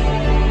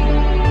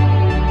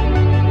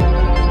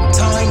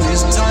 Time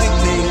is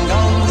tightening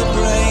on the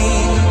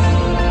brain.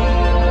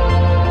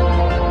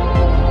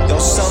 Your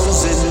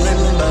soul's in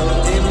limbo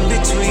in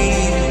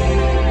between,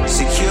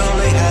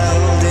 securely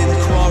held in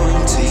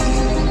quarantine.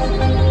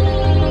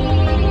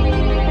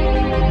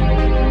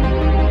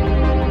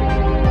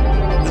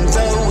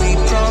 We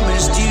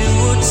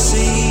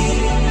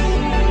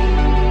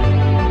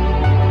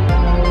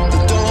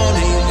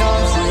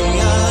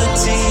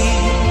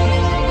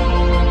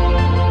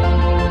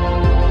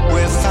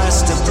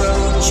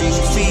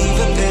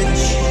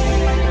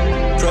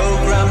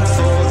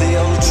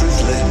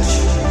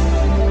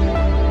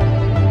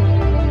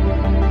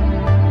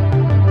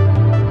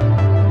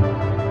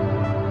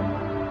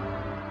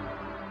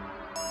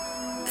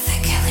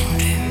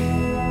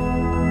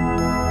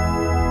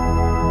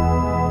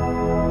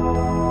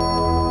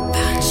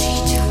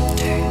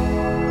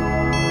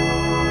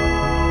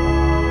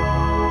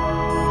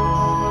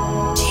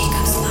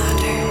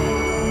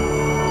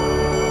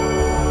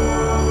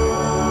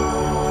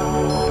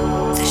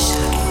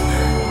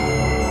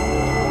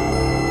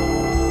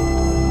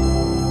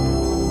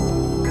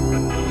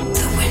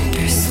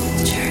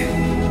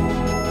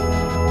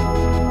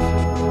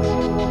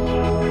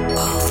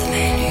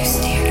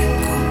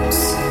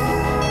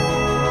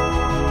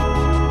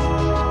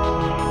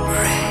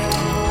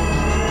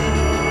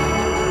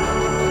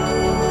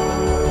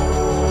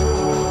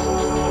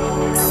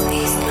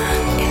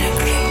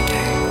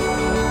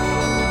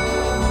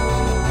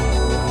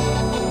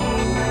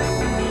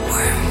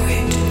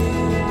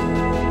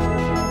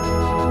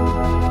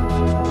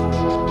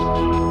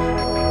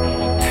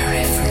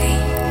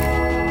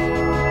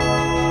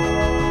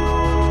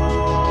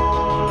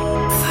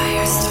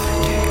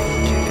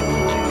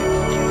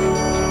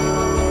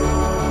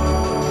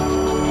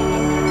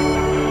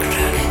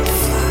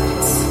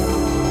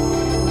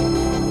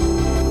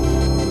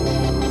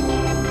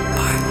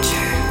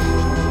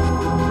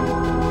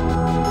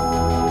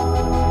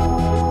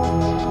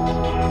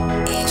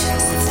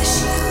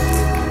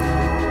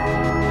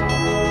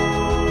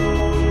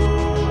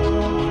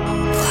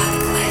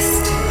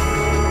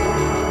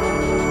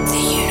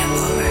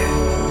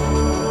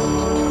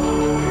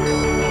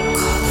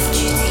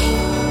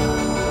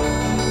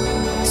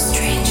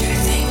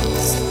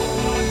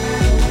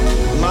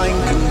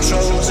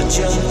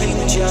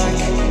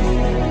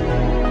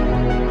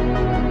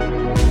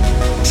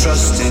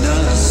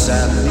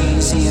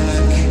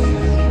amnesiac.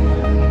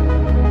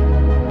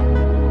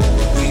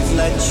 We've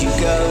let you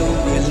go,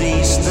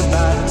 release the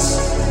bats,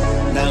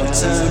 now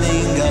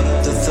turning up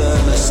the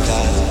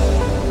thermostat.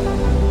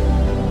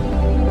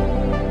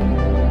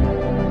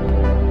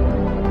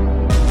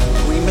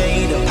 We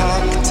made a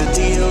pact to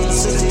deal.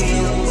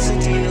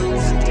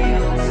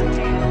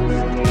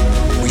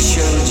 We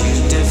showed you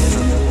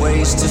different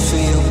ways to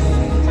feel.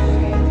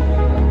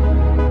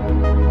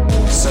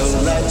 So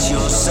let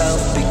yourself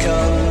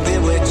become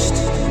bewitched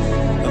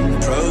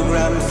and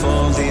programmed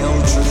for the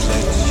ultra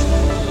glitch.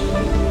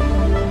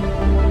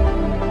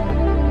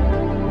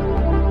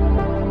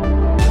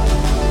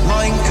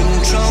 Mind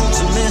control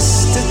to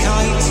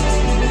mysticate.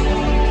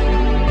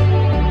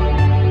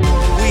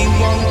 We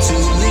want to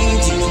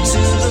lead you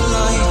to the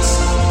light,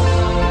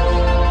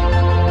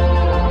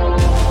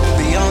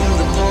 beyond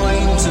the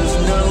point of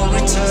no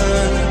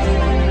return.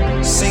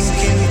 Sink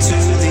into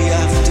the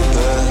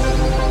afterburn.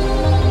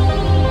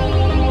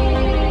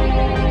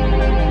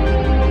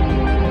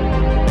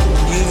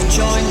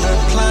 Join the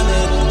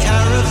planet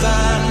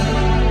caravan.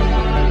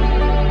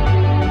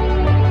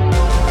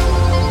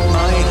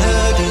 My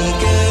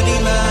hurdy-gurdy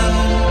man.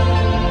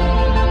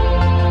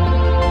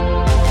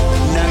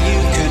 Now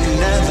you can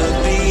never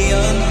be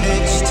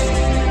unhitched.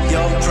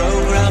 You're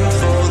programmed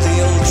for the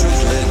ultra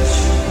glitch.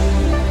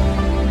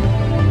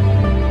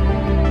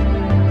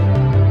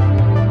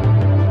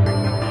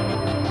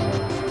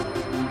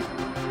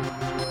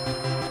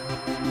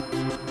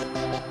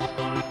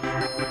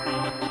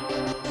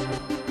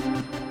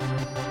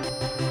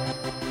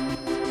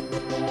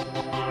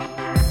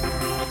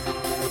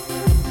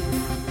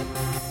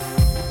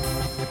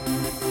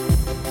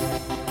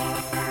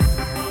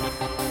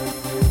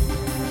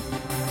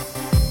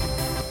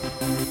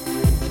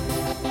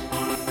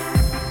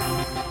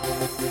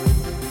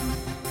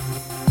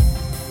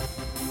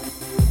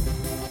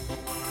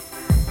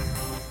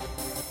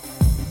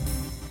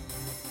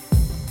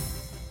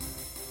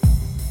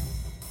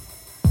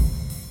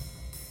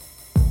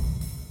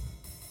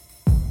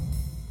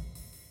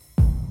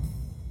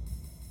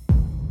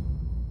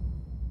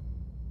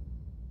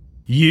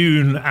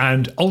 Yoon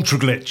and Ultra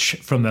Glitch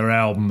from their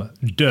album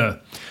Deux.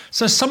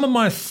 So some of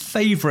my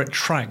favourite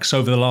tracks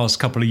over the last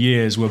couple of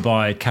years were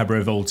by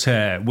Cabaret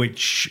Voltaire,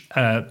 which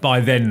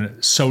by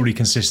then solely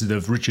consisted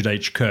of Richard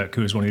H. Kirk,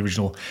 who was one of the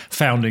original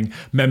founding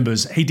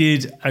members. He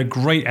did a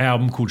great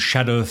album called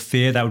Shadow of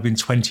Fear, that would have been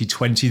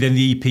 2020, then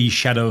the EP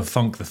Shadow of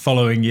Funk the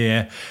following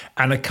year,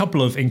 and a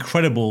couple of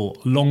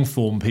incredible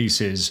long-form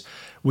pieces,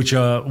 which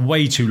are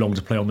way too long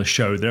to play on the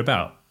show. They're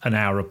about an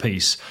hour a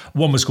piece.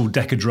 One was called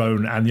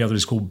Decadrone and the other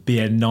is called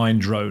BN9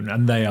 Drone,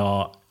 and they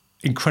are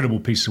incredible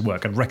pieces of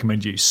work. I'd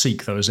recommend you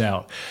seek those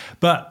out.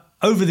 But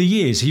over the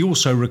years, he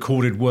also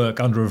recorded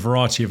work under a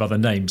variety of other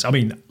names. I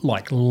mean,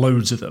 like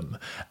loads of them.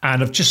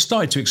 And I've just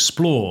started to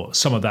explore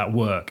some of that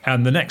work.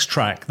 And the next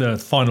track, the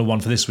final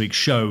one for this week's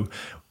show,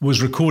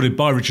 was recorded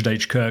by Richard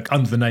H. Kirk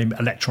under the name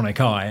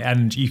Electronic Eye.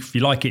 And if you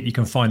like it, you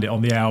can find it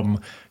on the album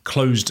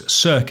Closed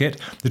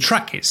Circuit. The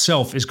track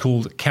itself is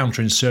called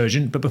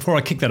Counterinsurgent. But before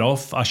I kick that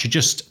off, I should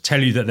just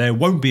tell you that there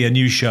won't be a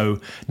new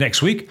show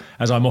next week,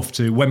 as I'm off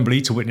to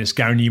Wembley to witness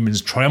Gary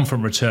Newman's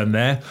triumphant return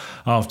there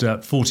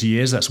after 40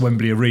 years. That's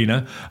Wembley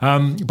Arena.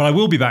 But I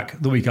will be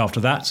back the week after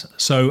that.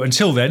 So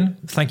until then,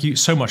 thank you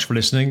so much for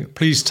listening.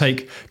 Please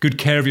take good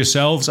care of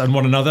yourselves and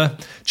one another.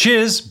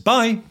 Cheers.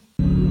 Bye.